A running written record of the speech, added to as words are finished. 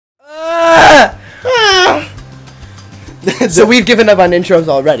So we've given up on intros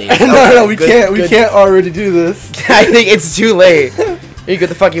already. No, we can't. We can't already do this. I think it's too late. You get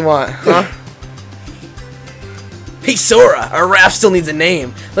the fuck you want, huh? Hey Sora, our raft still needs a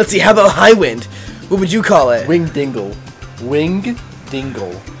name. Let's see, how about Highwind? What would you call it? Wingdingle.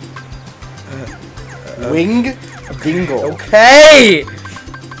 Wingdingle. Wingdingle. Okay!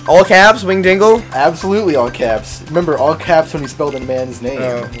 All caps, Wingdingle? Absolutely all caps. Remember, all caps when you spelled a man's name.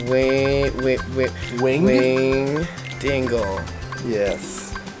 Wingdingle.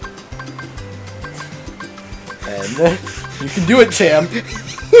 Yes. And you can do it, champ. We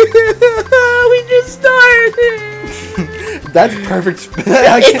just started. That's perfect. It's the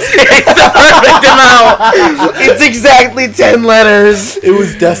perfect amount. It's exactly 10 letters. It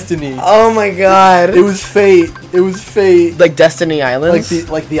was destiny. Oh my god. It was fate. It was fate. Like Destiny Islands?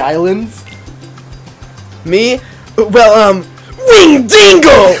 Like the islands? Me? Well,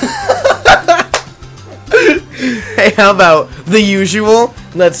 Wingdingle! Hey, how about the usual?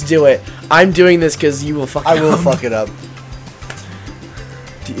 Let's do it. I'm doing this because you will fuck it up. I will fuck it up.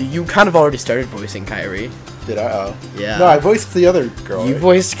 You kind of already started voicing Kyrie. Did I? Oh. Yeah. No, I voiced the other girl. You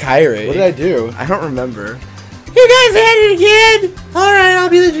voiced Kyrie. What did I do? I don't remember. You guys had it again! Alright, I'll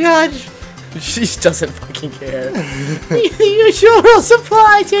be the judge. She doesn't fucking care. Usual real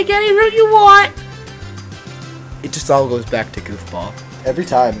supply, take any route you want. It just all goes back to Goofball. Every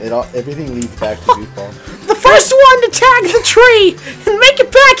time, everything leads back to Goofball. The first one to tag the tree and make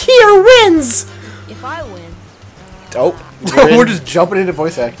it back here wins! If I win, Oh. We're just jumping into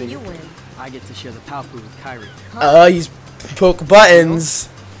voice acting. you win. I get to share the power food with Kyrie. He's poke buttons.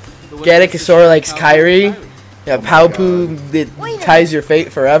 Get it, cause Sora likes Kyrie. Yeah, Powpoo, it ties your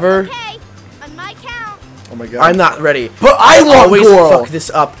fate forever. Okay, on my count. Oh my god. I'm not ready. But I want always girl. fuck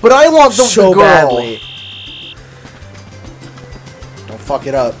this up. But I want the so girl. badly. Don't fuck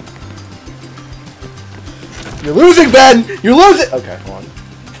it up. You're losing, Ben! You're losing! Okay, hold on.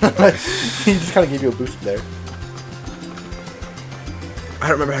 He just kind of gave you a boost there. I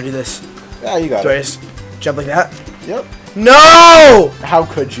don't remember how to do this. Yeah, you got Do I it. just jump like that? Yep. No! How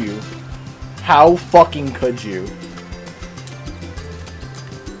could you? How fucking could you?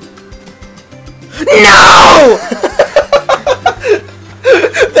 No!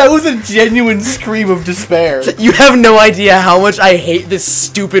 That was a genuine scream of despair. You have no idea how much I hate this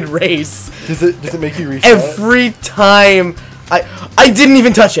stupid race. Does it make you reset? Every time I didn't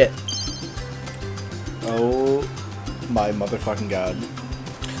even touch it. Oh my motherfucking god.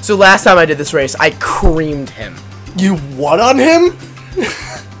 So last time I did this race, I creamed him. You what on him?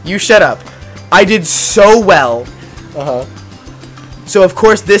 You shut up. I did so well. Uh-huh. So of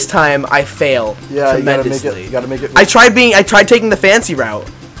course this time I fail Yeah, tremendously. you gotta make it. I tried taking the fancy route.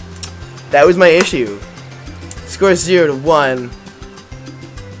 That was my issue. Score 0-1.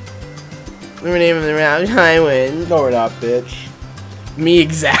 Remember the name of the round? I win. No, we're not, bitch. Me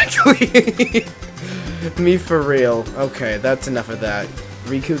exactly. Me for real. Okay, that's enough of that.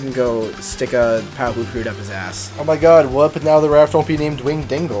 Riku can go stick a powerful fruit up his ass. Oh my god, what? But now the raft won't be named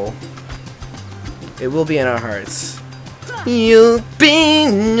Wingdingle. It will be in our hearts. You'll be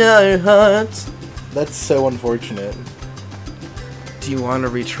in our hearts. That's so unfortunate. Do you want to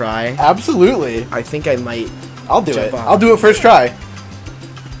retry? Absolutely. I think I might. I'll do Jump it. on. I'll do it first try.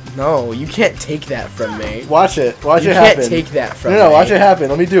 No, you can't take that from me. Watch it. Watch You it can't happen. take that from No, me. watch it happen.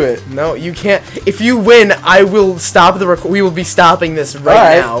 Let me do it. No, you can't. If you win, I will stop the we will be stopping this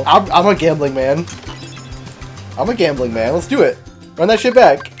right now. I'm a gambling man. I'm a gambling man. Let's do it. Run that shit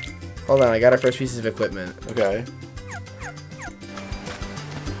back. Hold on, I got our first pieces of equipment. Okay.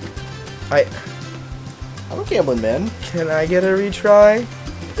 I'm a gambling man. Can I get a retry?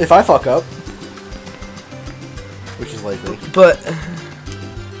 If I fuck up. Which is likely. But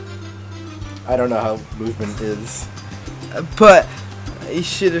I don't know how movement is. I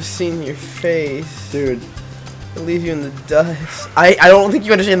should have seen your face. Dude, I'll leave you in the dust. I don't think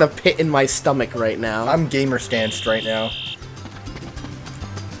you understand the pit in my stomach right now. I'm gamer stanced right now.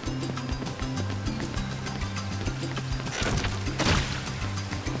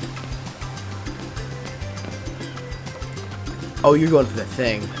 Oh, you're going for the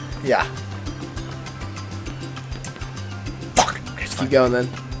thing. Yeah. Fuck. Just keep going then.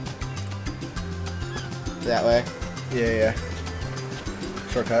 That way. Yeah.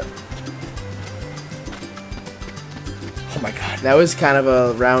 Shortcut. Oh my god. That was kind of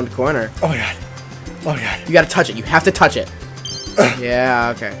a round corner. Oh my god. Oh my god. You gotta touch it. You have to touch it.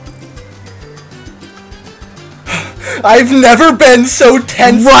 Yeah, okay. I've never been so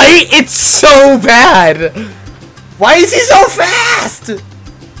tense. Right? It's so bad. Why is he so fast?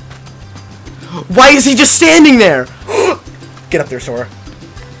 Why is he just standing there? Get up there, Sora.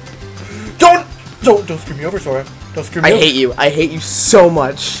 Don't. Don't screw me over, Sora. Don't screw me I over. hate you. I hate you so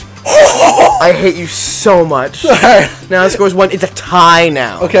much. I hate you so much. Now the score's 1. It's a tie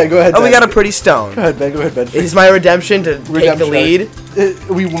now. Okay, go ahead, Oh, we Ben. got a pretty stone. Go ahead, Ben. Go ahead, Ben. It is my redemption to take the lead. Take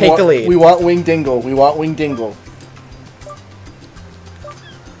the lead. We want WINGDINGLE. We want WINGDINGLE.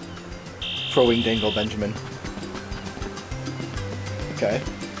 Pro WINGDINGLE, Benjamin. Okay.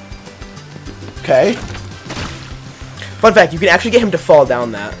 Okay. Fun fact, you can actually get him to fall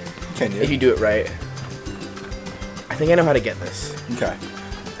down that. Can you? If you do it right. I think I know how to get this. Okay.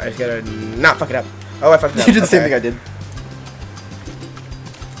 I just gotta not fuck it up. Oh, I fucked it up. You did the same Okay. thing I did.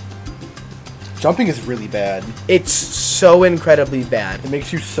 Jumping is really bad. It's so incredibly bad. It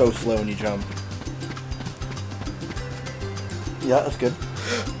makes you so slow when you jump. Yeah, that's good.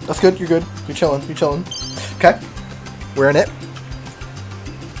 That's good. You're good. You're chilling. You're chilling. Okay. We're in it.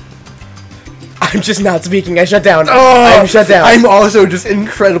 I'm just not speaking. I shut down. Oh, I'm shut down. I'm also just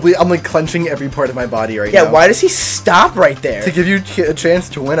incredibly. I'm like clenching every part of my body right now. Yeah, why does he stop right there? To give you a chance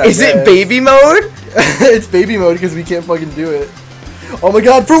to win. Is it baby mode? It's baby mode because we can't fucking do it. Oh my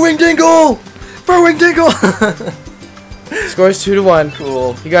god! For WINGDINGLE! For WINGDINGLE! Scores 2-1.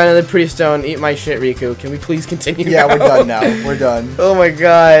 Cool. You got another pretty stone. Eat my shit, Riku. Can we please continue? Yeah, now? we're done now. We're done. Oh my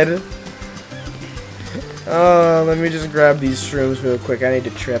god. Oh, let me just grab these shrooms real quick. I need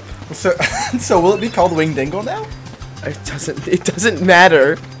to trip. So will it be called WINGDINGLE now? It doesn't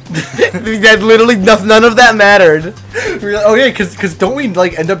matter. That literally none of that mattered. Oh yeah, because don't we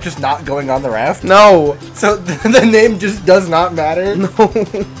like end up just not going on the raft? No. So the name just does not matter. No.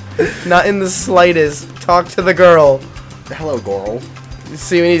 Not in the slightest. Talk to the girl. Hello, girl.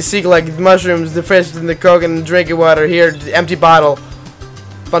 See, we need to collect mushrooms, the fish, and the coke, and the drinking water. Here, empty bottle.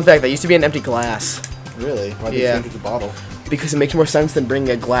 Fun fact, that used to be an empty glass. Really? Why did you change it to bottle? Because it makes more sense than bringing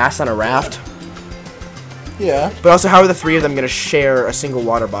a glass on a raft. Yeah. But also, how are the 3 of them going to share a single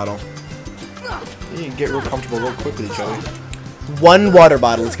water bottle? You can get real comfortable real quick with each other. 1 water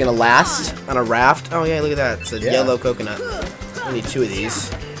bottle is going to last on a raft. Oh yeah, look at that. It's a yellow coconut. I need 2 of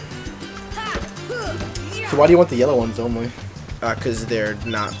these. So why do you want the yellow ones only? Because they're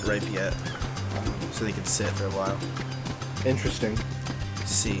not ripe yet. So they can sit for a while. Interesting.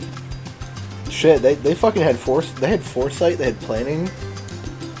 See. Shit, they fucking had foresight, they had planning.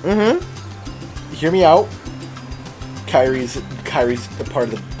 Mm-hmm. Hear me out. Kyrie's a part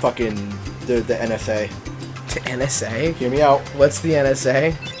of the fucking the NSA. To NSA? Hear me out. What's the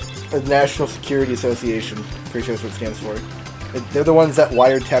NSA? The National Security Association. Pretty sure that's what it stands for. They're the ones that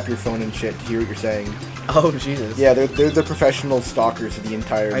wiretap your phone and shit to hear what you're saying. Oh Jesus. Yeah, they're the professional stalkers of the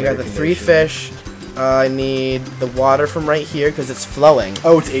entire. I got the American 3 nation. fish. I need the water from right here because it's flowing.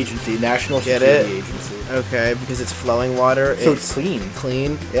 Oh, it's agency, National Get Security it? Agency. Okay, because it's flowing water. So it's clean.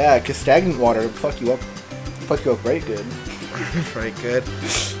 Clean. Yeah, because stagnant water will fuck you up right good. Right, good.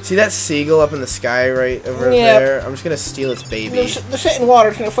 See that seagull up in the sky right over there? I'm just gonna steal its baby. The shit in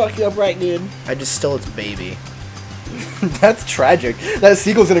water's gonna fuck you up right good. I just stole its baby. That's tragic. That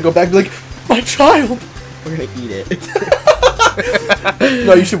seagull's gonna go back and be like, my child! We're gonna eat it.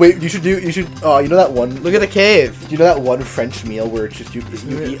 No, you should wait. You should. You know that one. Look at the cave. You know that one French meal where it's just you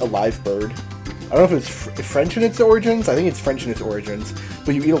eat a live bird. I don't know if it's French in its origins. I think it's French in its origins,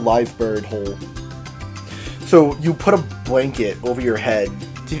 but you eat a live bird whole. So you put a blanket over your head.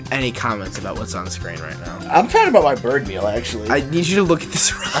 Do you have any comments about what's on screen right now? I'm talking about my bird meal, actually. I need you to look at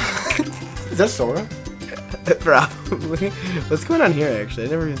this rock. Is that Sora? Probably. What's going on here, actually? I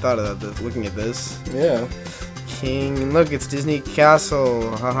never even thought about this. Looking at this. Yeah. King. Look, it's Disney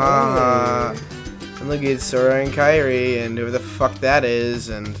Castle. Haha. And look, it's Sora and Kyrie, and whoever the fuck that is,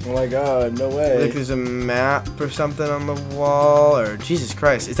 and... Oh my god, no way. Look, there's a map or something on the wall, or... Jesus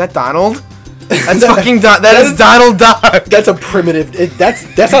Christ, is that Donald? That's fucking that is Donald Duck! That's a primitive...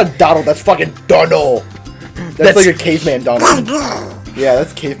 That's not Donald, that's fucking Donald! That's like a caveman Donald. Yeah,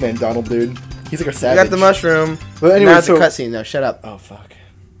 that's caveman Donald, dude. He's like a savage. You got the mushroom. But anyway, now it's a cutscene, though. Shut up. Oh, fuck.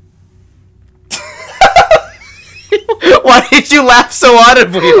 Why did you laugh so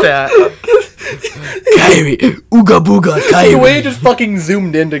audibly at that? Kyrie, ooga booga, Kyrie. The way it just fucking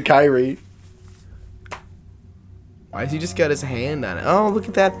zoomed into Kyrie. Why has he just got his hand on it? Oh, look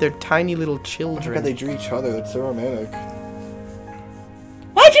at that. They're tiny little Oh my children. god, they drew each other. That's so romantic.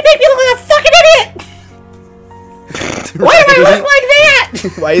 Why'd you make me look like a fucking idiot? Why do I look like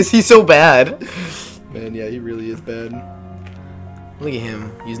that? Why is he so bad? Man, yeah, he really is bad. Look at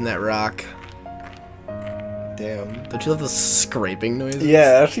him using that rock. Damn. Don't you love those scraping noises?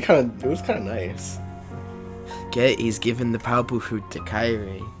 Yeah, actually it was kind of nice. Get it? He's giving the Paopu fruit to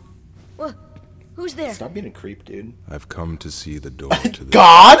Kyrie. What? Who's there? Stop being a creep, dude. I've come to see the door to the...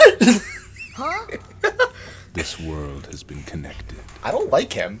 God? Huh? This world has been connected. I don't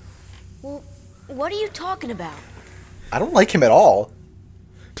like him. Well, What are you talking about? I don't like him at all.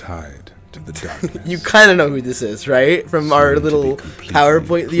 Tied to the darkness. You kind of know who this is, right? From our Soon to little be completely-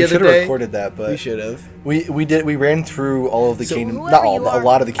 PowerPoint the We other should have day. recorded that, but We should have. we ran through all of the Kingdom, whoever not all, you a are,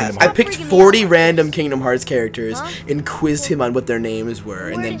 lot of the Kingdom I Hearts. picked freaking me 40 out. random Kingdom Hearts characters Huh? and quizzed him on what their names were,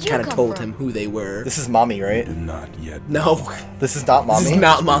 and Where then did you kind of come told from? him who they were. This is mommy, right? Do not yet. No, This is not mommy. this is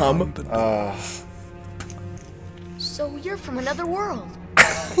not mom. So you're from another world.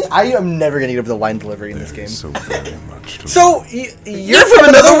 I am never gonna get over the line delivery in this game. So very much to So you're from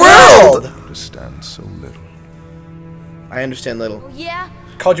another world! understand so little. I understand little. Oh yeah.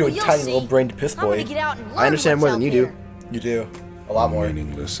 Called you Well, a you'll tiny see. little brained piss I'm gonna boy. get out and learn I understand what's more than out you do. there. You do a lot more.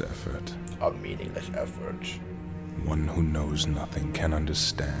 Meaningless effort. A meaningless effort. One who knows nothing can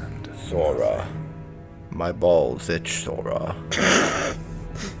understand. Sora, my balls itch, Sora.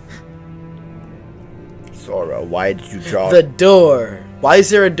 Sora, why did you draw? The door. Why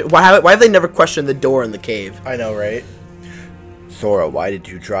is there a? Why have they never questioned the door in the cave? I know, right? Sora, why did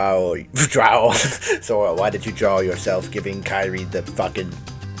you draw? Sora, why did you draw yourself giving Kyrie the fucking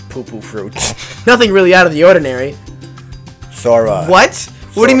poo-poo fruit? Nothing really out of the ordinary. Sora. What?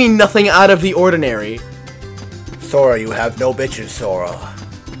 What do you mean nothing out of the ordinary? Sora, you have no bitches, Sora.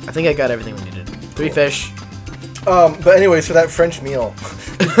 I think I got everything we needed. 3 fish. But anyway, so that French meal.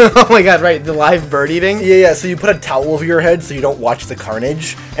 Oh my god, right, the live bird eating? Yeah, so you put a towel over your head so you don't watch the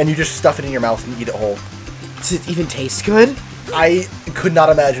carnage, and you just stuff it in your mouth and eat it whole. Does it even taste good? I could not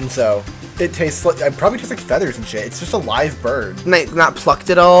imagine so. It tastes like, it probably tastes like feathers and shit. It's just a live bird. Not plucked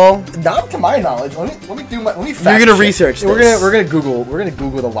at all? Not to my knowledge. Let me do my, let me fact You're gonna check. research We're this. gonna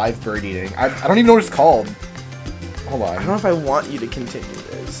Google the live bird eating. I don't even know what it's called. Hold I don't on. know if I want you to continue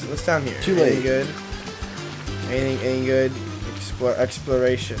this. What's down here? Too late. Anything good? Anything good?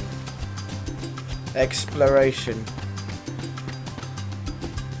 Exploration. Exploration.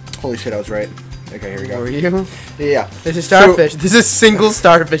 Holy shit, I was right. Okay, here we Were go. you? Yeah. There's a starfish. There's a single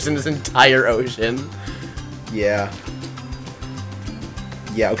starfish in this entire ocean. Yeah.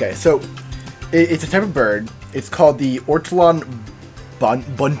 Yeah, okay. So, it's a type of bird. It's called the Ortolan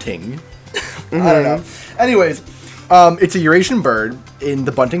bunting. I don't know. Anyways, it's a Eurasian bird in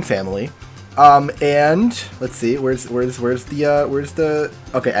the bunting family. And let's see, where's the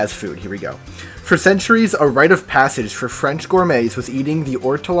okay, as food, here we go. For centuries, a rite of passage for French gourmets was eating the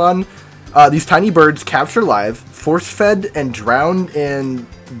ortolan. These tiny birds captured alive, force-fed, and drowned in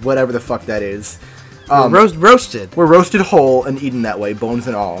whatever the fuck that is. Roasted. Were roasted whole and eaten that way, bones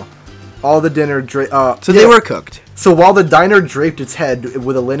and all. All the dinner So they were cooked. So while the diner draped its head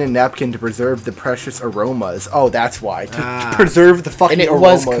with a linen napkin to preserve the precious aromas. Oh, that's why. To preserve the fucking And it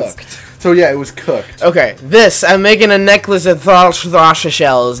aromas. was cooked. So yeah, it was cooked. Okay, I'm making a necklace of thosha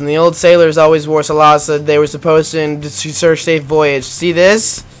shells, and the old sailors always wore salasa. They were supposed to search safe voyage. See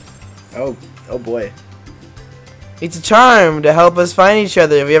this? Oh boy. It's a charm to help us find each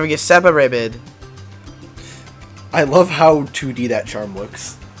other if we ever get separated. I love how 2D that charm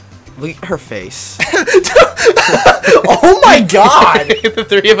looks. Look at her face. Oh my god! The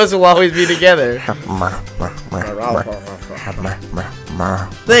three of us will always be together.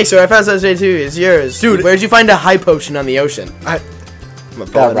 Thanks, sir. I found something today too. It's yours. Dude. Where'd you find a high potion on the ocean? I'm a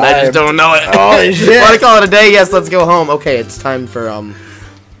That poet, and I just rhymed. don't know it. Holy shit. Want to call it a day? Yes, let's go home. Okay, it's time for,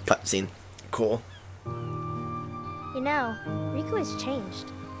 cutscene. Cool. You know, Riku has changed.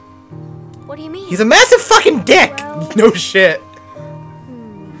 What do you mean? He's a massive fucking dick! Well, No shit.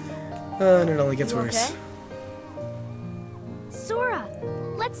 And it only gets You worse. okay? Sora,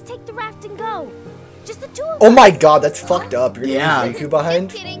 let's take the raft and go. Just the two of us. Oh my god, that's fucked up. You're gonna Yeah. leave Riku behind?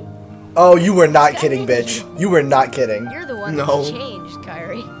 Just kidding. Oh, you were not kidding, bitch. You were not kidding. You're the one No. that's changed,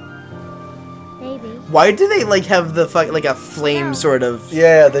 Kyrie. Maybe. Why do they, have the like a flame No. sort of...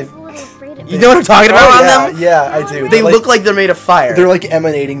 Yeah, I they. was a little afraid of You know what I'm talking about on yeah, them? yeah, I do. They look like they're made of fire. They're like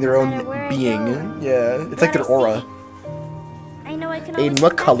emanating their No matter where own I being. go, Yeah, it's like their aura. I know I can always Aiden,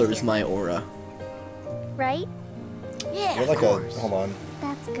 what come back color is here, my aura? Right? Yeah, You're of like course. hold on.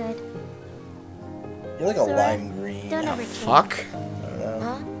 That's good. You're like a Sora, lime green. Don't ever change. Fuck. I don't know.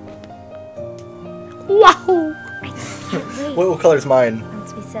 Huh? Wow. I just can't wait. What color's mine?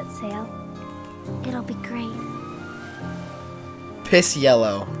 Once we set sail, it'll be great. Piss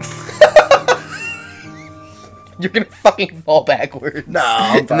yellow. You're gonna fucking fall backwards. No,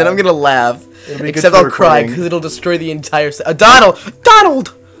 I'm And then I'm gonna laugh. It'll be good Except for I'll cry recording. because it'll destroy the entire Donald!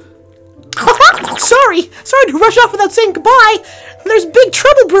 Donald! Sorry to rush off without saying goodbye. There's big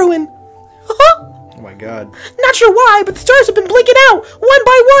trouble brewing. Oh my god. Not sure why, but the stars have been blinking out, one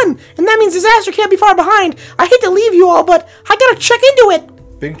by one, and that means disaster can't be far behind. I hate to leave you all, but I gotta check into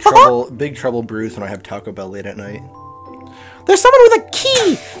it. Big trouble brews when I have Taco Bell late at night. There's someone with a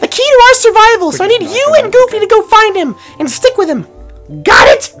key. The key to our survival, so I need you and Goofy to go find him and stick with him. Got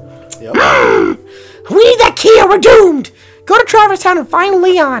it? Yep. We need that key or we're doomed. Go to Traverse Town and find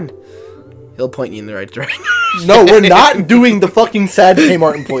Leon. He'll point you in the right direction. No, we're not doing the fucking sad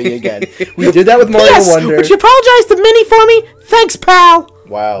Kmart employee again. We did that with Mario Wonder. Would you apologize to Minnie for me? Thanks, pal.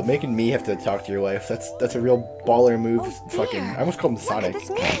 Wow, making me have to talk to your wife. That's a real baller move. Fucking, I almost called him Sonic. What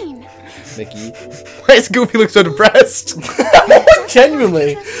could this mean? Mickey. Why does Goofy look so depressed?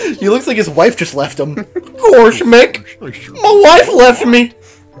 Genuinely. He looks like his wife just left him. Gosh, Mick. My wife left me.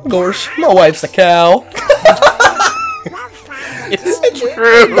 Gosh, my wife's a cow. It's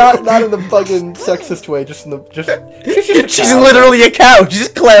true. Not in the fucking sexist way, just in the She's literally a cow. She's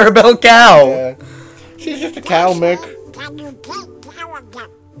Clarabelle Cow. Yeah. She's just a cow, Mick.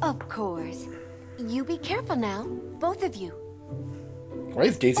 Of course. You be careful now, both of you. Why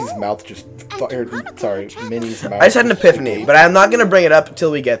is Daisy's mouth just sorry, Minnie's mouth? I just had an epiphany, but I'm not gonna bring it up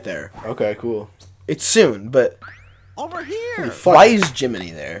until we get there. Okay, cool. It's soon, but Over here. why is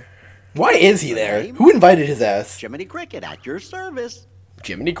Jiminy there? Why is he there? Who invited his ass? Jiminy Cricket at your service.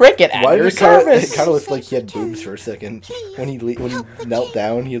 Jiminy Cricket at Why your did it service. kind of looked like he had boobs for a second when he knelt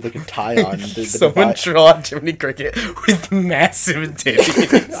down? He had like a tie on. Someone draw Jiminy Cricket with massive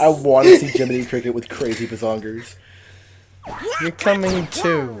titties. I want to see Jiminy Cricket with crazy bazongers. You're coming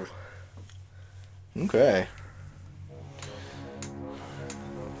too. Okay.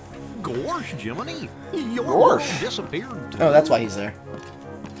 Gosh, Jiminy. Your Gosh. world disappeared. Oh, that's why he's there.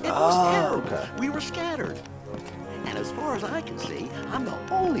 It was terrible. okay. We were scattered. And as far as I can see, I'm the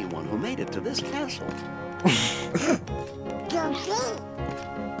only one who made it to this castle.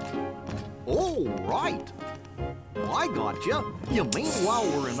 Oh, right. I gotcha. You mean while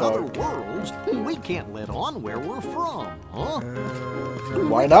we're in other worlds, we can't let on where we're from, huh?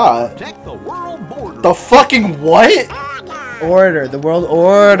 Why not? Protect the world border. The fucking what? Order, the world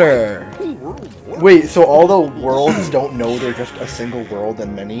order. World border. Wait, so all the worlds don't know they're just a single world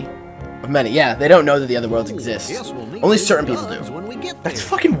and many? Of many, yeah. They don't know that the other worlds exist. Yes, we'll need Only these certain people guns do. when we get That's there.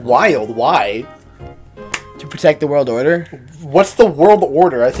 fucking wild. Why? To protect the world order? What's the world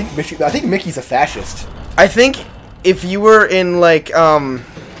order? I think Mickey's a fascist. I think if you were in, like, I'm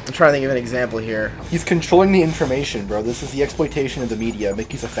trying to think of an example here. He's controlling the information, bro. This is the exploitation of the media.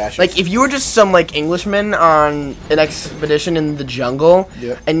 Mickey's a fascist. Like, if you were just some, like, Englishman on an expedition in the jungle,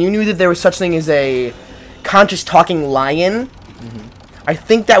 Yep. and you knew that there was such thing as a conscious talking lion, I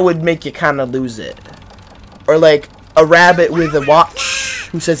think that would make you kind of lose it. Or, like, a rabbit with a watch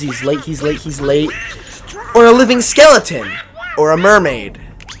who says he's late, he's late, he's late. Or a living skeleton. Or a mermaid.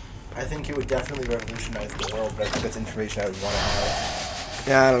 I think it would definitely revolutionize the world, but I think that's information I would want to have.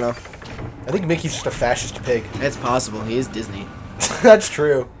 Yeah, I don't know. I think Mickey's just a fascist pig. It's possible. He is Disney. That's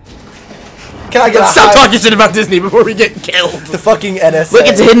true. Can I get Let's a stop high- talking shit about Disney before we get killed. The fucking NSA. Look,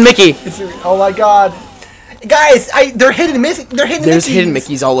 it's a hidden Mickey. Oh my god. Guys, they're hidden There's hidden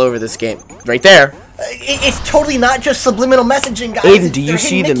Mickeys all over this game. Right there. It's totally not just subliminal messaging, guys. Aiden, do you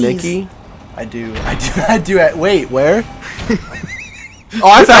see the Mickey? I do. Wait, where? Oh,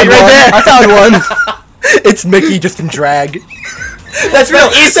 I found right one. there. I found one. It's Mickey just in drag. That's real.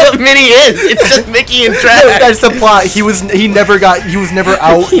 It's what Minnie is. It's just Mickey and drag. That's the plot. He was never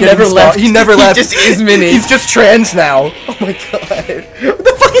out. He never left. He never left. He just is Minnie. He's just trans now. Oh my god. What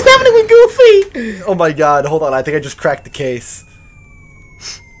the fuck is happening with Goofy? Oh my god, hold on. I think I just cracked the case.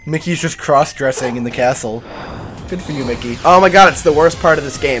 Mickey's just cross-dressing in the castle. Good for you, Mickey. Oh my god, it's the worst part of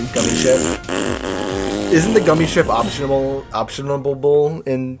this game. Gummy ship. Isn't the gummy ship optionable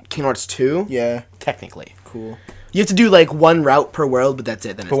in... Kingdom Hearts 2? Yeah. Technically. Cool. You have to do like one route per world, but that's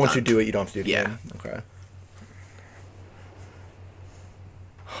it. Then But it's once done. you do it, you don't have to do it Yeah. again. Okay.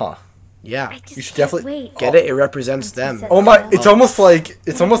 Huh. Yeah. I just You should can't definitely- wait. Get it? It represents them. Oh my, it's almost like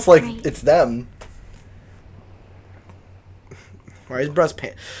it's them. Why is Bruh's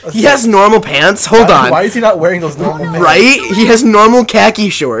pants? He has normal pants? Hold on. Why is he not wearing those normal pants? Right? He has normal khaki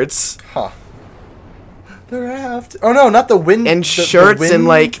shorts. Huh. The raft. Oh no, not the wind. And the shirts and,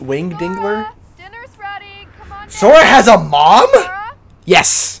 like- Wingdingler. Dinner's ready. Come on. Sora has a mom?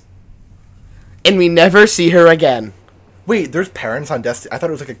 Yes. And we never see her again. Wait, there's parents on Destiny. I thought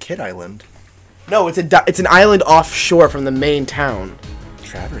it was like a kid island. No, it's an island offshore from the main town.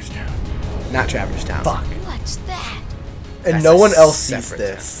 Traverse Town. Not Traverse Town. Fuck. What's that? And That's no a one else sees separate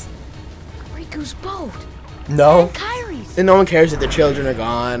this. Riku's boat. No. Kyrie's. And no one cares that their children are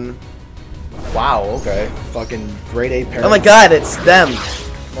gone. Wow. Okay. Fucking grade A parents. Oh my god, it's them.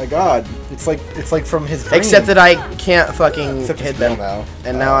 My god. It's like from his dream. Except that I can't fucking Except hit it's them. now.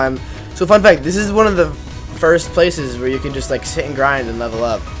 And now I'm... So fun fact, this is one of the first places where you can just like sit and grind and level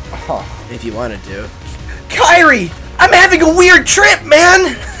up. Huh. If you wanted to. Kyrie! I'm having a weird trip,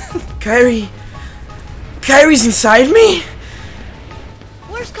 man! Kyrie. Kyrie's inside me?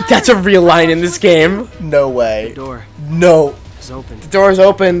 Where's Kyrie? That's a real line in this game. No way. The door No. is open. The door's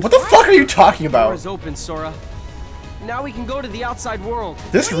open. What the fuck are you talking The door about? is open, Sora. Now we can go to the outside world.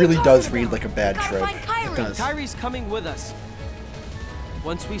 This really does read like a bad Gotta trip. find Kyrie. does. Kyrie's coming with us.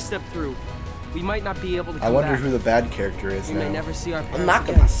 Once we step through, we might not be able to come I wonder back. who the bad character is We may now. never see our parents I'm not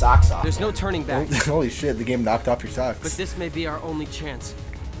again. gonna socks off. There's no turning back. Holy shit, the game knocked off your But socks. this may be our only chance.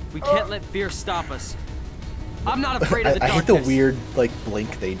 We can't let fear stop us. I'm not afraid of the I darkness. hate the weird like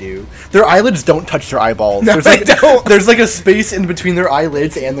blink they do. Their eyelids don't touch their eyeballs. No, there's they like, don't. There's like a space in between their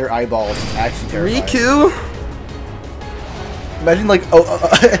eyelids and their eyeballs. It's actually terrifying. Riku? Imagine like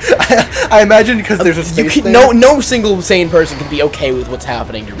I imagine because there's a space there. No single sane person can be okay with what's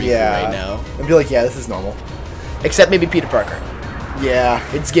happening to Riku Yeah. right now. I'd be like, yeah, this is normal. Except maybe Peter Parker. Yeah,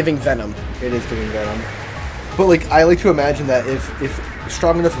 It's giving Venom. it is doing Venom. But like, I like to imagine that if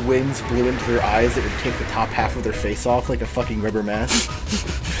strong enough winds blew into their eyes, it would take the top half of their face off like a fucking rubber mask.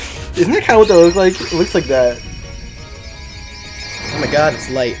 Isn't that kind of what that looks like? It looks like that. Oh my god, it's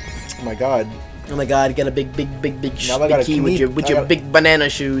light. Oh my god. Oh my god, you got a big Now I gotta key with your I gotta- big banana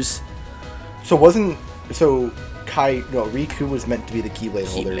shoes. So Riku was meant to be the Keyblade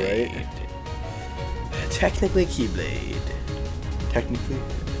holder, right? Technically Keyblade. Technically.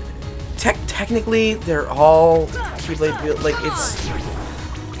 Technically, they're all Keyblade. Like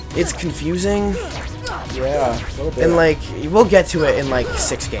it's confusing, Yeah, a little bit. and like we'll get to it in like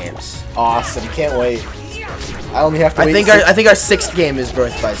 6 games. Awesome, can't wait. I only have to wait. I think our 6th game is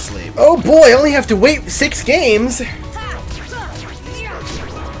Birth by Sleep. Oh boy, I only have to wait 6 games.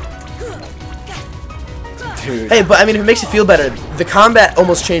 Dude. Hey, but I mean, if it makes you feel better, the combat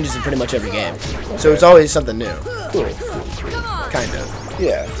almost changes in pretty much every game, so it's always something new. Cool. Kind of.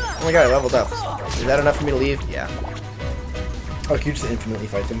 Yeah. Oh my god, I leveled up. Is that enough for me to leave? Yeah. Oh, can you just infinitely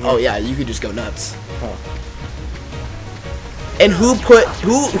fight them here? Oh yeah, you could just go nuts. Huh. And who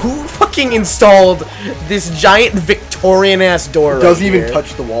fucking installed this giant Victorian ass door? It doesn't right even here?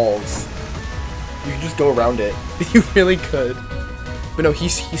 touch the walls. You can just go around it. You really could. But no, he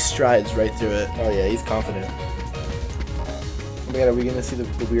strides right through it. Oh yeah, he's confident. Oh my god, are we gonna see the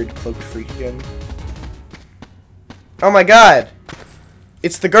weird cloaked freak again? Oh my god!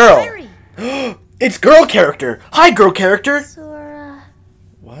 It's the girl! Kyrie. It's girl character! Hi, girl character! Sora.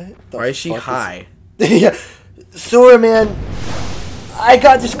 What? the Why is she fuck high? Yeah. Sora, man. I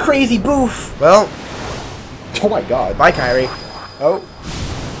got this crazy boof. Well, Oh my god. bye Kyrie. Oh.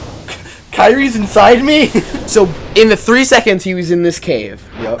 Kyrie's inside me? So, in the 3 seconds he was in this cave,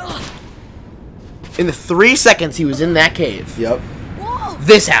 Yep. in the 3 seconds he was in that cave, Yep.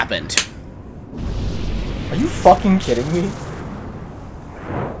 this happened. Are you fucking kidding me?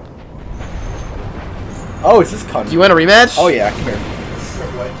 Oh, it's this cunt. Do you want a rematch? Oh yeah, come here.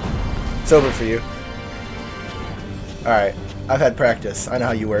 It's over for you. Alright, I've had practice. I know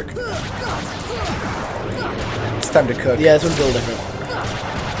how you work. It's time to cook. Yeah, this one's a little different.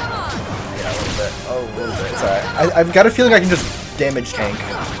 Yeah, a little bit. Oh, a little bit. It's alright. I've got a feeling I can just damage tank.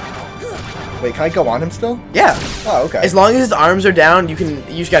 Wait, can I go on him still? Yeah. Oh, okay. As long as his arms are down, you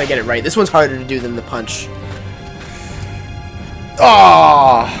just gotta get it right. This one's harder to do than the punch.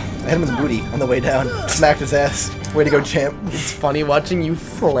 Oh! I hit him in the booty on the way down. Smacked his ass. Way to go, champ. It's funny watching you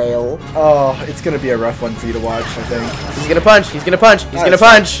flail. Oh, it's gonna be a rough one for you to watch, I think. He's gonna punch, he's gonna punch, he's gonna Nice.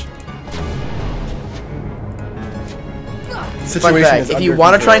 punch! Fun Situation fact, is if you under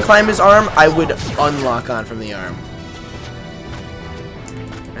want to try and control. climb his arm, I would unlock on from the arm.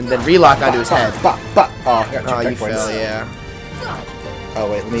 And then relock onto his head. Bah, bah. Oh, I got 2 Oh, you checkpoints. fell, yeah. Oh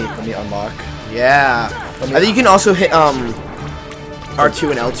wait, let me unlock. Yeah. I think you can also hit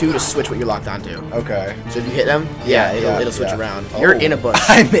R2 and L2 to switch what you're locked onto. Okay. So if you hit them, yeah, it'll switch yeah. around. You're Oh. in a bush.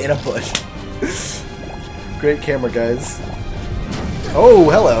 I'm in a bush. Great camera, guys. Oh,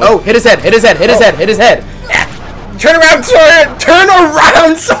 hello. Oh, hit his head, hit his head, hit his head, hit his head! Ah. Turn around, Sora! Turn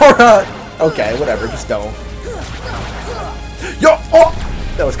around, Sora! Okay, whatever, just don't. Yo! Oh!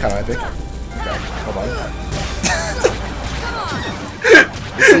 That was kind of epic. Okay, hold on.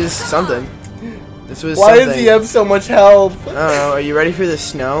 This is something. This was Why something. does he have so much health? I don't know, are you ready for the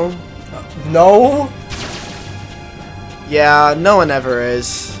snow? No? Yeah, no one ever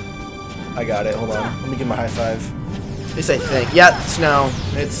is. I got it, hold on. Let me give him a high five. At least I think. Yeah, snow.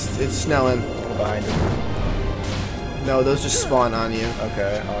 It's snowing. Go behind him. No, those just spawn on you.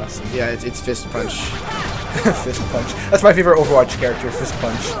 Okay, awesome. Yeah, it's fist punch. Fist punch. That's my favorite Overwatch character, Fist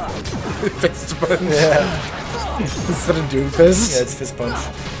Punch. Fist punch. Yeah. Instead of Doomfist. Yeah, it's Fist Punch.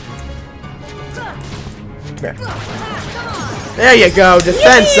 Come here. There you go.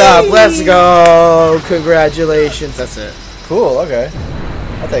 Defense up. Let's go. Congratulations. That's it. Cool, okay.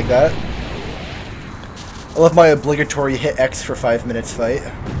 I'll take that. I love my obligatory hit X for 5 minutes fight.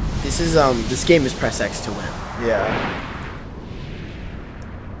 This game is press X to win. Yeah.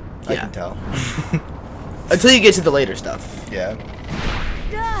 I can tell. Until you get to the later stuff. Yeah.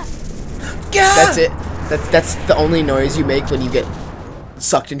 That's it. That's the only noise you make when you get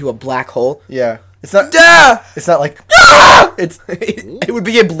sucked into a black hole. Yeah. It's not. It's not like. It's. It would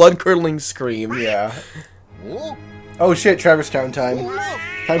be a blood-curdling scream. Yeah. Oh shit! Traverse Town time.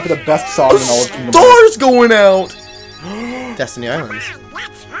 Time for the best song in all of Kingdom Stars Hearts. going out. Destiny Islands.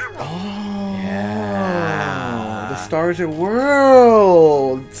 Oh. Yeah. The stars are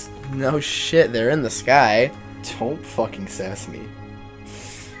worlds. No shit, they're in the sky. Don't fucking sass me.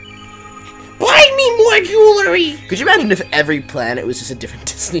 Buy me more jewelry! Could you imagine if every planet was just a different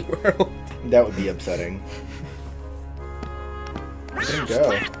Disney World? That would be upsetting. There you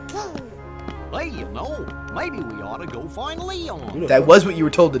go. Hey, you know, maybe we ought to go find Leon. That was what you were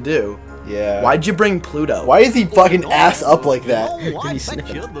told to do. Yeah. Why'd you bring Pluto? Why is he fucking ass up like that? Oh, I He's bet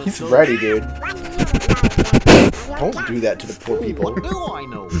you the He's ready, dude. Don't do that to the poor people. What do I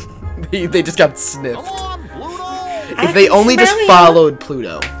know? They just got sniffed. Come on, Pluto! If they only just followed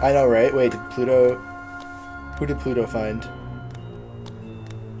Pluto. I know, right? Wait, did Pluto... Who did Pluto find?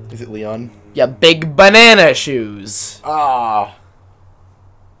 Is it Leon? Yeah, big banana shoes. Ah.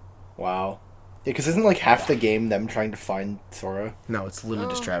 Wow. Yeah, because isn't like half the game them trying to find Sora? No, it's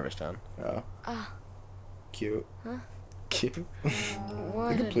literally just Traverse Town. Oh. Cute. Cute.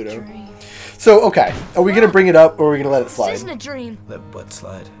 What Look at a Pluto. dream. So, okay. Are we going to bring it up or are we going to let it This slide? isn't a dream. Let butt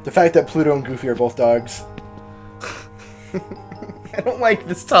slide. The fact that Pluto and Goofy are both dogs. I don't like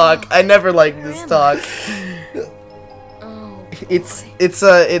this talk. I never like this talk. Oh. It's You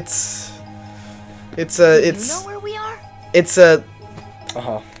know where we are?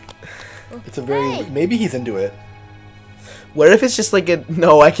 Uh-huh. It's a very... Maybe he's into it. What if it's just like a...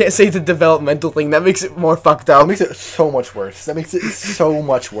 No, I can't say it's a developmental thing. That makes it more fucked up. That makes it so much worse. That makes it so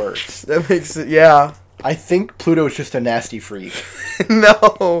much worse. That makes it... Yeah. I think Pluto's just a nasty freak.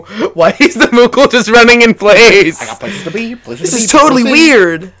 No. Why is the Moogle just running in place? I got places to be, places This to be. is totally Listen.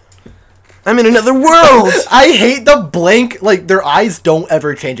 weird. I'm in another world. I hate the blank, like, their eyes don't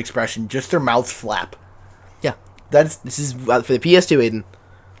ever change expression, just their mouths flap. Yeah. That's, This is for the PS2, Aiden.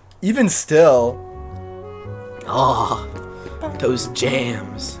 even still, Oh, those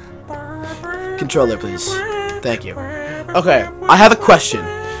jams. Controller, please. Thank you. Okay, I have a question.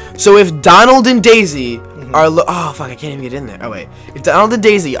 So if Donald and Daisy are oh fuck, I can't even get in there. Oh wait, if Donald and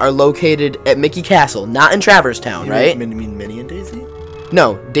Daisy are located at Mickey Castle, not in Traverse Town, you right? mean Minnie and Daisy?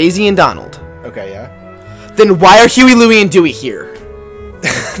 No, Daisy and Donald. Okay, yeah. Then why are Huey, Louie, and Dewey here?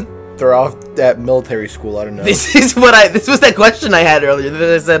 They're off at military school, I don't know. This was that question I had earlier. That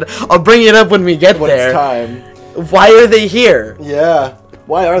I said I'll bring it up when we get when there. it's time. Why are they here? Yeah.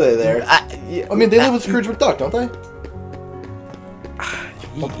 Why are they there? I mean, they live with I- Scrooge McDuck, don't they?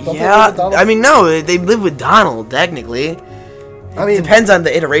 Don't they live Yeah, with Donald? I mean, no, they live with Donald, technically. I mean, Depends on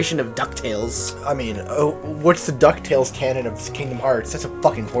the iteration of DuckTales. I mean, what's the DuckTales canon of Kingdom Hearts? That's a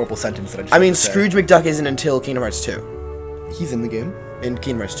fucking horrible sentence that I just I mean, had to say. Scrooge McDuck isn't until Kingdom Hearts 2. He's in the game. In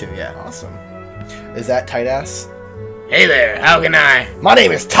Kingdom Hearts 2, yeah. Awesome. Is that tight ass? Hey there, how can I? My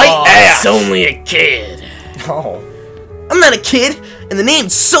name is Tight It's only a kid. Oh. I'm not a kid, and the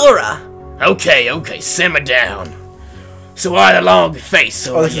name's Sora. Okay, simmer down. So why the long face?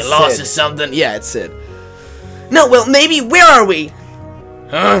 So this you is lost Sid. or something? Yeah, it's Sid. No, well, maybe, where are we?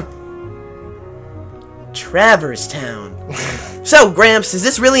 Huh? Traverse Town. So, Gramps, is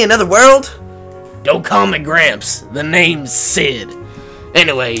this really another world? Don't call me Gramps. The name's Sid.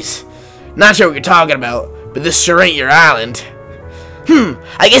 Anyways, not sure what you're talking about, but this sure ain't your island.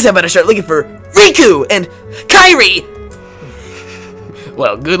 I guess I better start looking for Riku and Kairi.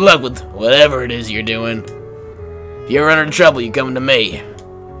 Well, good luck with whatever it is you're doing. If you're ever in trouble, you come to me.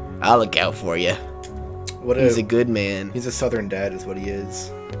 I'll look out for you. What He's a good man. He's a southern dad is what he is.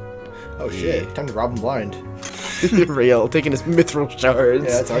 Oh shit, Yeah. time to rob him blind. Real, taking his mithril shards. Yeah,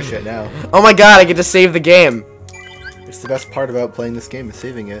 that's our shit now. Oh my god, I get to save the game. It's the best part about playing this game is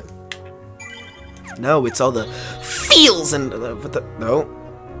saving it. No, it's all the feels and what the no.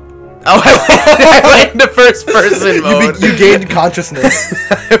 Oh, I went into first person mode. You gained consciousness.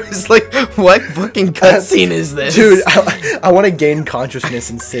 I was like, what fucking cutscene is this? Dude, I want to gain consciousness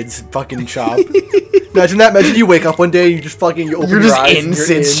in Sid's fucking shop. Imagine that. Imagine you wake up one day and you just fucking you open You're your just eyes in and you're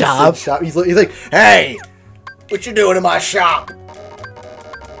Sid's shop. He's like, hey, what you doing in my shop?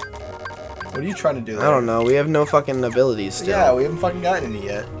 What are you trying to do there? I don't know. We have no fucking abilities still. Yeah, we haven't fucking gotten any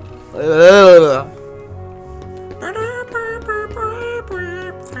yet.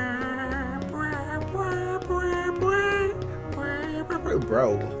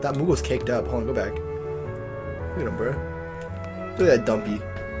 Bro. That Moogle's caked up. Hold on, go back. Look at him, bro. Look at that dumpy.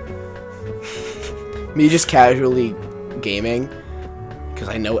 Me just casually gaming, because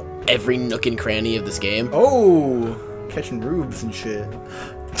I know every nook and cranny of this game. Oh, catching rubes and shit.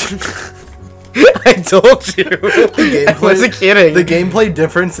 I told you. I wasn't kidding. The gameplay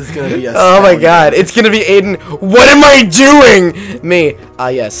difference is gonna be. Oh my god, it's gonna be Aiden. What am I doing? Me. Ah,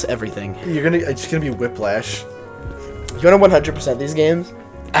 yes, everything. It's gonna be whiplash. You wanna 100% these games?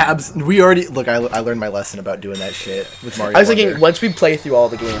 We already look. I learned my lesson about doing that shit with Mario. I was thinking Wonder. once we play through all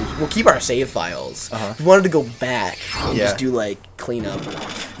the games, we'll keep our save files. If we wanted to go back and just do like cleanup.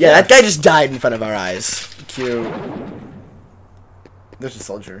 Yeah, that guy just died in front of our eyes. Cute. There's a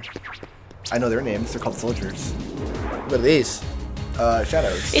soldier. I know their names. They're called soldiers. What are these?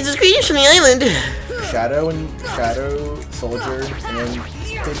 Shadows. It's a creature from the island. Shadow, soldier, and then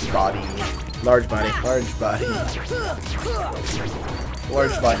big body. Large body. Large body.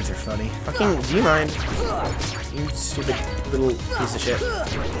 Large bodies are funny. Fucking, do you mind? You stupid little piece of shit.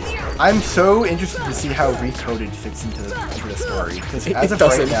 I'm so interested to see how Recoded fits into the story. Because as It of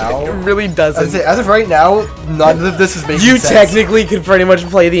doesn't. right now, It really doesn't. as of right now, none of this is making You sense. technically could pretty much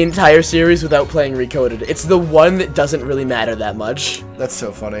play the entire series without playing Recoded. It's the one that doesn't really matter that much. That's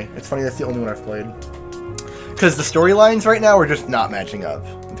so funny. It's funny that's the only one I've played. Because the storylines right now are just not matching up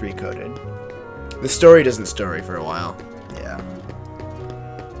with Recoded. The story doesn't story for a while. Yeah.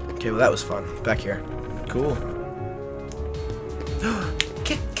 Okay, well that was fun. Back here. Cool.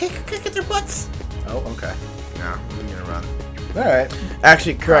 kick their butts. Oh, okay. No, I'm gonna run. All right.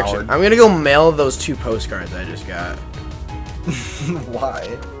 Actually, correction. Howard. I'm gonna go mail those 2 postcards I just got. Why?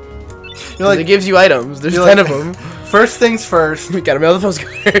 You're like, it gives you items. There's 10 of them. First things first. We gotta mail the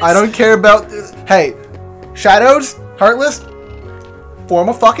postcards. I don't care about. Hey, Shadows, Heartless, form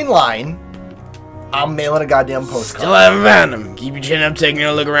a fucking line. I'm mailing a goddamn postcard. Still haven't found them. Keep your chin up, taking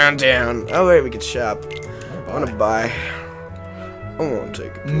a look around town. Oh wait, we can shop. I wanna buy. I wanna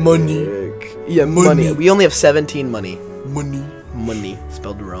take Money. Yeah, money. Money. We only have 17 money. Money. Money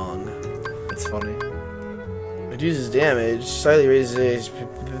spelled wrong. That's funny. Reduces damage. Slightly raises.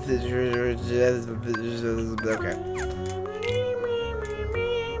 Okay.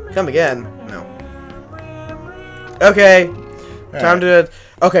 Come again. No. Okay. Time to.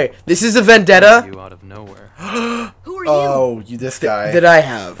 Okay, this is a vendetta You out of nowhere. Who are you? Oh, this guy. that I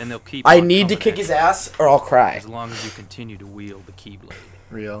have. And they'll keep I on need to coming kick at his you, ass or I'll cry. as long as you continue to wield the Keyblade.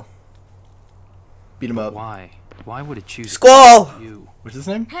 Real. Beat him up. Why? Why would it choose Squall! you? What's his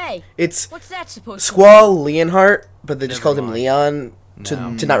name? Hey, It's what's that supposed to Squall Leonhardt, but they just Never called him mind. Leon to Now,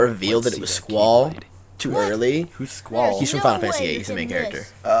 not reveal let's that it was see that Squall Keyblade. too early. Who's Squall? He's from No Final way Fantasy VIII. it's He's the main in character.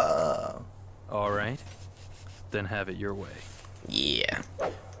 this. All right. Then have it your way. Yeah.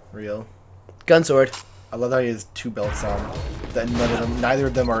 Real. Gun sword. I love how he has 2 belts on. That neither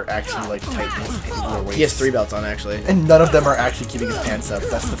of them are actually like tight in his lower waist. He has 3 belts on actually. And none of them are actually keeping his pants up.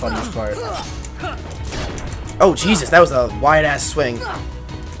 That's the funniest part. Oh Jesus, that was a wide ass swing.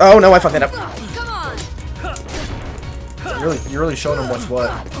 Oh no, I fucked that up. Come on, You're really showing him what's what.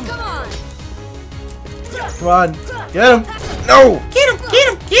 come on. Come on, get him! No! Get him! Get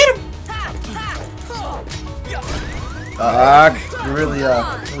him! Get him! Fuck. You're really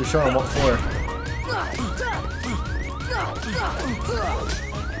showing him what for.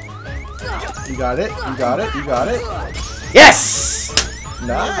 You got it. You got it. You got it. Yes!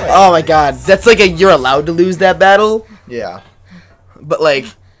 Nice. Oh my god, that's like a you're allowed to lose that battle, Yeah. but like.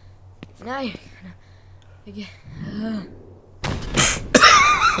 Now you're gonna.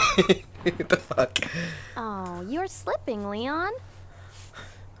 What the fuck? Oh, you're slipping, Leon.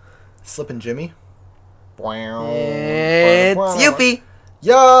 Slippin' Jimmy. It's Yuffie. I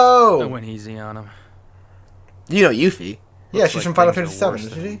Yo. went easy on him. You know Yuffie. Yeah, Looks she's like from Final things Fantasy are VII, worse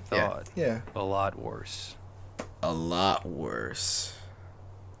isn't than we she? thought. Yeah. A lot worse. A lot worse.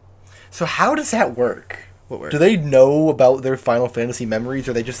 So how does that work? What worse? Do they know about their Final Fantasy memories,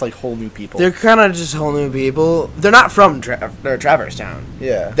 or are they just like whole new people? They're kind of just whole new people. They're not from Traverse Town.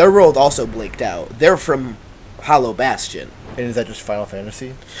 Yeah. Their world also blinked out. They're from Hollow Bastion. And is that just Final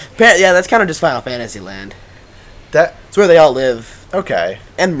Fantasy? Yeah, that's kind of just Final Fantasy land. That It's where they all live. okay.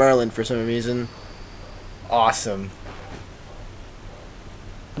 And Merlin for some reason. Awesome.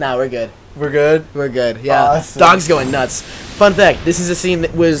 Nah, we're good. We're good. We're good. Yeah. Awesome. Dog's going nuts. Fun fact, this is a scene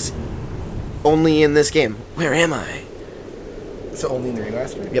that was only in this game. Where am I? So only in the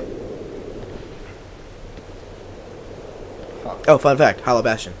remaster. Yep. Oh, fun fact, Hollow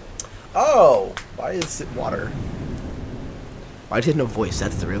Bastion. Oh, why is it water? Why did no voice?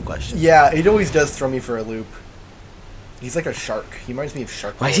 That's the real question. Yeah, it always does throw me for a loop. He's like a shark. He reminds me of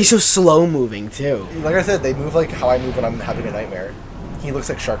Shark. Why is he so slow moving too? Like I said, they move like how I move when I'm having a nightmare. He looks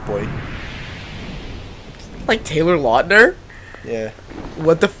like Shark Boy. Like Taylor Lautner? Yeah.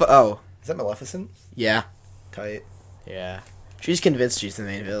 What the oh. Is that Maleficent? Yeah. Tight. Yeah. She's convinced she's the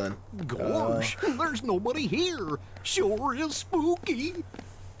main villain. Gosh, there's nobody here. Sure is spooky.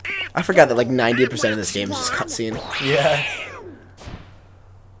 I forgot that like 90% of this game is just cutscene. Yeah.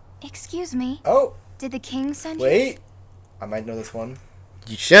 Excuse me. Oh, Did the king send you? wait. I might know this one.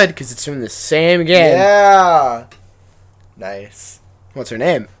 You should, because it's from the same game. Yeah. Nice. What's her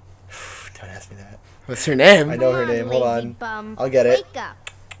name? Don't ask me that. What's her name? I know her name. Hold lazy on. bum. I'll get it. Wake up.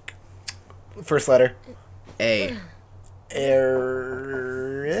 First letter. A.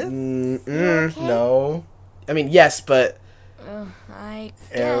 Aerith? Okay? No. I mean, yes, but I guess.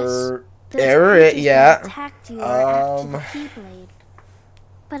 Air. Those Error, creatures yeah. that attacked you are after the Um. Keyblade.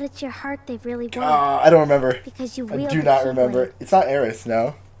 But it's your heart they really want. I don't remember. Because you I wield do the not remember. Keyblade. It's not Aerith,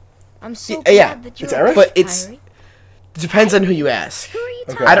 no. I'm so Yeah, glad yeah, that it's you're Eric? but it's Kyrie. depends on who you ask. Who are you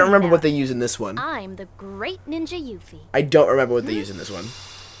Okay. talking I don't remember about? what they use in this one. I'm the great ninja Yuffie. I don't remember what they use in this one.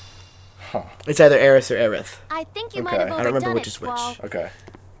 Huh. It's either Aerith or Aerith. I think you Okay. might have I don't remember overdone which it, is which. Squall. Okay.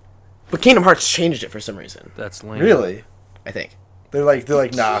 But Kingdom Hearts changed it for some reason. That's lame. Really? I think. They're like,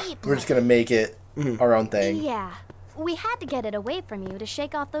 nah. Keyblade. We're just gonna make it our own thing. Yeah. We had to get it away from you to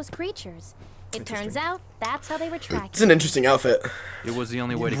shake off those creatures. It turns out that's how they were It's tracked. an interesting outfit. It was the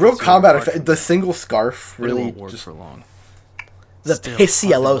only way to Real conceal combat the heart effect. from The them, single scarf but it really won't work just. for long. The Still, pissy hard to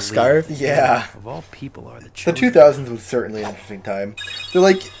yellow believe. scarf. Yeah. Of all people are the The chosen. 2000s was certainly an interesting time. They're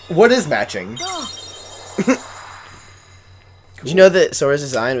like, what is matching? Did you know that Sora's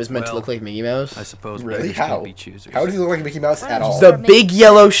design was meant to Well, look like Mickey Mouse? I suppose Really? beggars How? can't be choosers. How does he look like Mickey Mouse at all? The big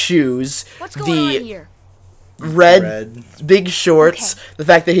yellow shoes, What's going on the here? red big shorts, Okay. the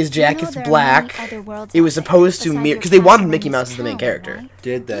fact that his You know jacket's there are black. many other worlds It was out there supposed to besides mirror your because they wanted castle Mickey in Mouse this as the main town, character. right?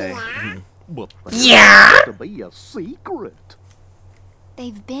 Did they? But Yeah. to be a secret.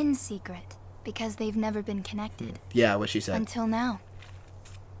 They've been secret because they've never been connected Yeah, what she said. until now.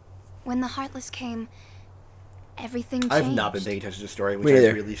 When the Heartless came, everything changed. I've not been paying attention to the story, which Me I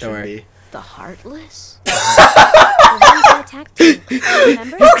neither. really Don't should worry. be. The Heartless? The ones that attacked you.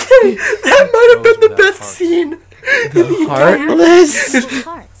 Remember? Okay, that might have Those been the without best hearts. scene. Heartless. People's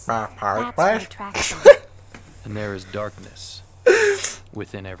hearts. That's what attracts them. And there is darkness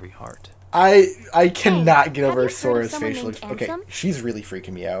within every heart. I cannot get have over you heard of Sora's someone facial. named Okay, Ansem? she's really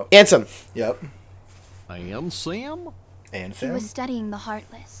freaking me out. Ansem. Yep. And Sam? And He was Sam. studying the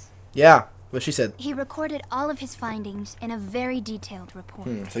Heartless. Yeah, what she said. He recorded all of his findings in a very detailed report.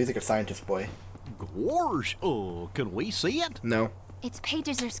 So he's like a scientist boy. Gosh, can we see it? No, Its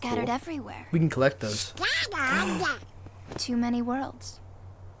pages are scattered everywhere. we can collect those. Too many worlds.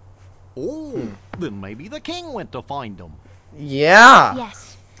 Oh, then maybe the king went to find them. Yeah.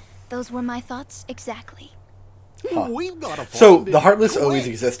 Yes, those were my thoughts exactly. We've got to find So it. the Heartless always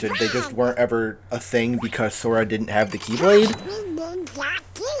Quick. existed. They just weren't ever a thing because Sora didn't have the Keyblade.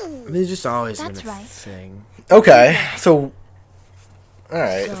 There's just always That's been a right. thing. Okay, so.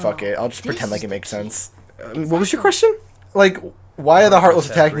 Alright, So, fuck it. I'll just this pretend like is it makes the sense. What was your question? Like, why are the Heartless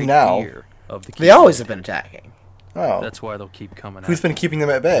Have attacking great now? fear of the They Keyblade. always have been attacking. Oh. That's why they'll keep coming. Who's at been you, keeping them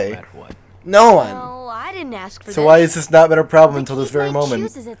at no bay? matter what. No one. Well, I didn't ask for So this. why has this not been a problem until The this very Keyblade moment?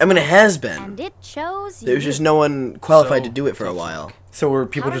 chooses its I mean, it own, has been. And it chose There's you. just no one qualified So, to do it for a tough while. So were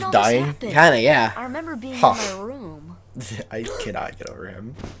people How did just all this dying? happen? Kinda, yeah. I remember being Huh. in my room. I cannot get over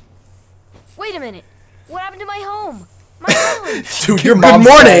him. Wait a minute. What happened to my home? My island? Dude, your Good mom's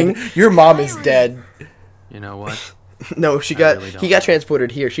morning. dead. Your mom is dead. You know what? No, she I got really don't he got know.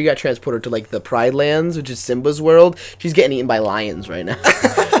 transported here. She got transported to like the Pride Lands, which is Simba's world. She's getting eaten by lions right now.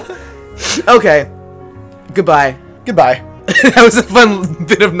 Okay. Goodbye. Goodbye. That was a fun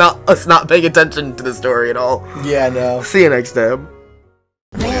bit of us not paying attention to the story at all. Yeah, no. See you next time.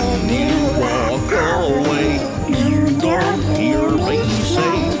 Walk away. You don't hear me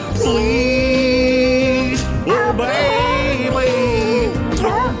say, please, oh baby.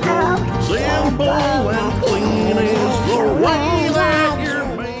 Simple and clean is the way.